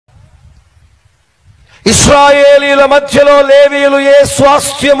ఇశ్రాయేలీల మధ్యలో లేవీయులు ఏ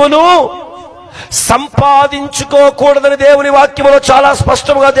స్వాస్థ్యమును సంపాదించుకోకూడదని దేవుని వాక్యములో చాలా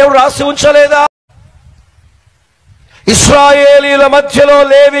స్పష్టంగా దేవుడు రాసి ఉంచలేదా? ఇశ్రాయేలీల మధ్యలో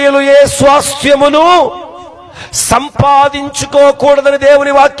లేవీయులు ఏ స్వాస్థ్యమును సంపాదించుకోకూడదని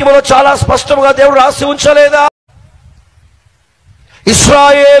దేవుని వాక్యములో చాలా స్పష్టంగా దేవుడు రాసి ఉంచలేదా?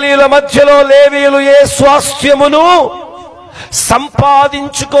 ఇశ్రాయేలీల మధ్యలో లేవీయులు ఏ స్వాస్థ్యమును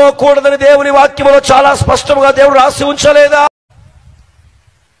సంపాదించుకోకూడదని దేవుని వాక్యములో చాలా స్పష్టంగా దేవుడు రాసి ఉంచలేదా?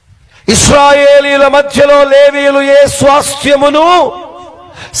 ఇశ్రాయేలీల మధ్యలో లేవీయులు ఏ స్వాస్థ్యమును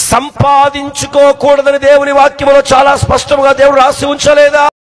సంపాదించుకోకూడదని దేవుని వాక్యములో చాలా స్పష్టంగా దేవుడు రాసి ఉంచలేదా?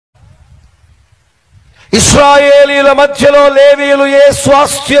 ఇశ్రాయేలీల మధ్యలో లేవీయులు ఏ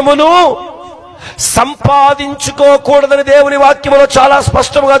స్వాస్థ్యమును సంపాదించుకోకూడదని దేవుని వాక్యములో చాలా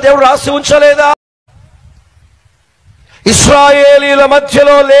స్పష్టంగా దేవుడు రాసి ఉంచలేదా? ఇశ్రాయేలీల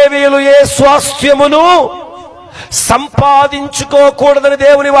మధ్యలో లేవీయులు ఏ స్వాస్థ్యమును సంపాదించుకోకూడదని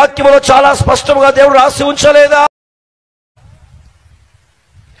దేవుని వాక్యములో చాలా స్పష్టంగా దేవుడు రాసి ఉంచలేదా?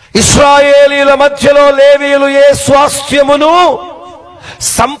 ఇశ్రాయేలీల మధ్యలో లేవీయులు ఏ స్వాస్థ్యమును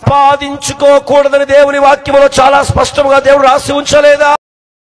సంపాదించుకోకూడదని దేవుని వాక్యములో చాలా స్పష్టంగా దేవుడు రాసి ఉంచలేదా?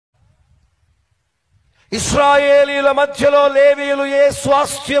 ఇశ్రాయేలీల మధ్యలో లేవీయులు ఏ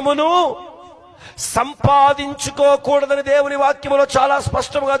స్వాస్థ్యమును సంపాదించుకోకూడదని దేవుని వాక్యములో చాలా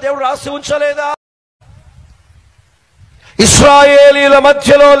స్పష్టంగా దేవుడు రాసి ఉంచలేదా? ఇశ్రాయేలీల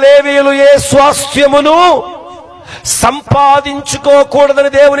మధ్యలో లేవీయులు ఏ స్వాస్థ్యమును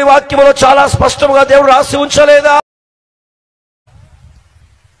సంపాదించుకోకూడదని దేవుని వాక్యములో చాలా స్పష్టంగా దేవుడు రాసి ఉంచలేదా?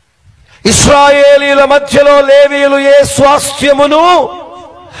 ఇశ్రాయేలీల మధ్యలో లేవీయులు ఏ స్వాస్థ్యమును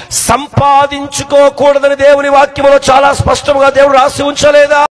సంపాదించుకోకూడదని దేవుని వాక్యములో చాలా స్పష్టంగా దేవుడు రాసి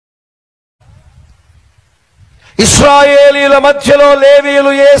ఉంచలేదా? ఇశ్రాయేలీల మధ్యలో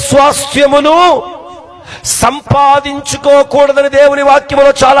లేవీయులు ఏ స్వాస్థ్యమును సంపాదించుకోకూడదని దేవుని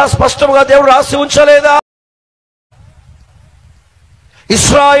వాక్యములో చాలా స్పష్టంగా దేవుడు రాసి ఉంచలేదా?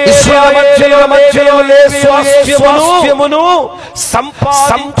 ఇశ్రాయేలీల మధ్యలో ఏ స్వాస్థ్యమును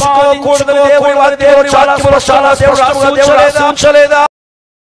సంపాదించుకోకూడదని దేవుని వాక్యములో చాలా స్పష్టంగా దేవుడు రాసి ఉంచలేదా?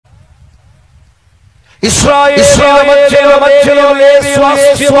 ఇశ్రాయేలీల మధ్యలో ఏ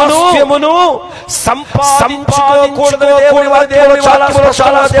స్వాస్థ్యమును సంపాదించుకోకూడదని దేవుని వాక్యములో చాలా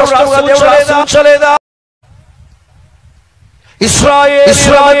స్పష్టంగా దేవుడు రాసి ఉంచలేదా?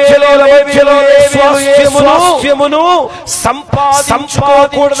 ఇశ్రాయేలీల మధ్యలో ఏ స్వాస్థ్యమును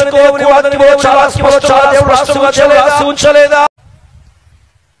సంపాదించుకోకూడదని దేవుని వాక్యములో చాలా స్పష్టంగా దేవుడు రాసి ఉంచలేదా?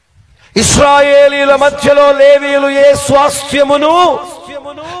 ఇశ్రాయేలీల మధ్యలో లేవీయులు ఏ స్వాస్థ్యమును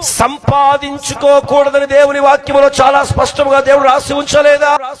సంపాదించుకోకూడదని దేవుని వాక్యములో చాలా స్పష్టంగా దేవుడు రాసి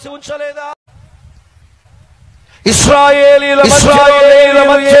ఉంచలేదా? ఇశ్రాయేలీల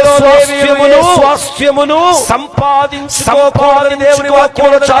మధ్యలో స్వాస్థ్యమును సంపాదించుకోకూడదని దేవుని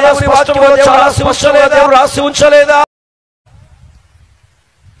వాక్యములో చాలా స్పష్టంగా దేవుడు రాసి ఉంచలేదా?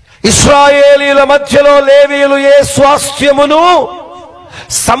 ఇశ్రాయేలీల మధ్యలో లేవీయులు ఏ స్వాస్థ్యమును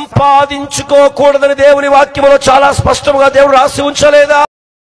సంపాదించుకోకూడదని దేవుని వాక్యములో చాలా స్పష్టంగా దేవుడు రాసి ఉంచలేదా?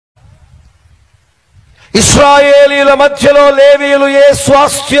 ఇశ్రాయేలీల మధ్యలో లేవీయులు ఏ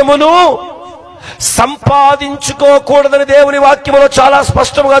స్వాస్థ్యమును సంపాదించుకోకూడదని దేవుని వాక్యములో చాలా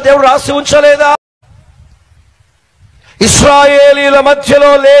స్పష్టంగా దేవుడు రాసి ఉంచలేదా? ఇశ్రాయేలీల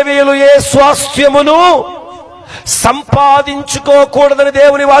మధ్యలో లేవీయులు ఏ స్వాస్థ్యమును సంపాదించుకోకూడదని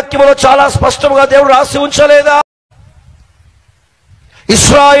దేవుని వాక్యములో చాలా స్పష్టంగా దేవుడు రాసి ఉంచలేదా?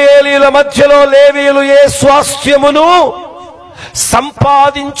 ఇశ్రాయేలీల మధ్యలో లేవీయులు ఏ స్వాస్థ్యమును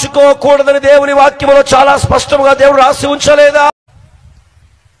సంపాదించుకోకూడదని దేవుని వాక్యములో చాలా స్పష్టంగా దేవుడు రాసి ఉంచలేదా?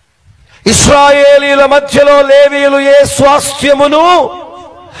 ఇశ్రాయేలీల మధ్యలో లేవీయులు ఏ స్వాస్థ్యమును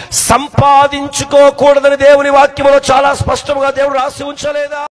సంపాదించుకోకూడదని దేవుని వాక్యములో చాలా స్పష్టంగా దేవుడు రాసి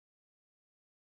ఉంచలేదా?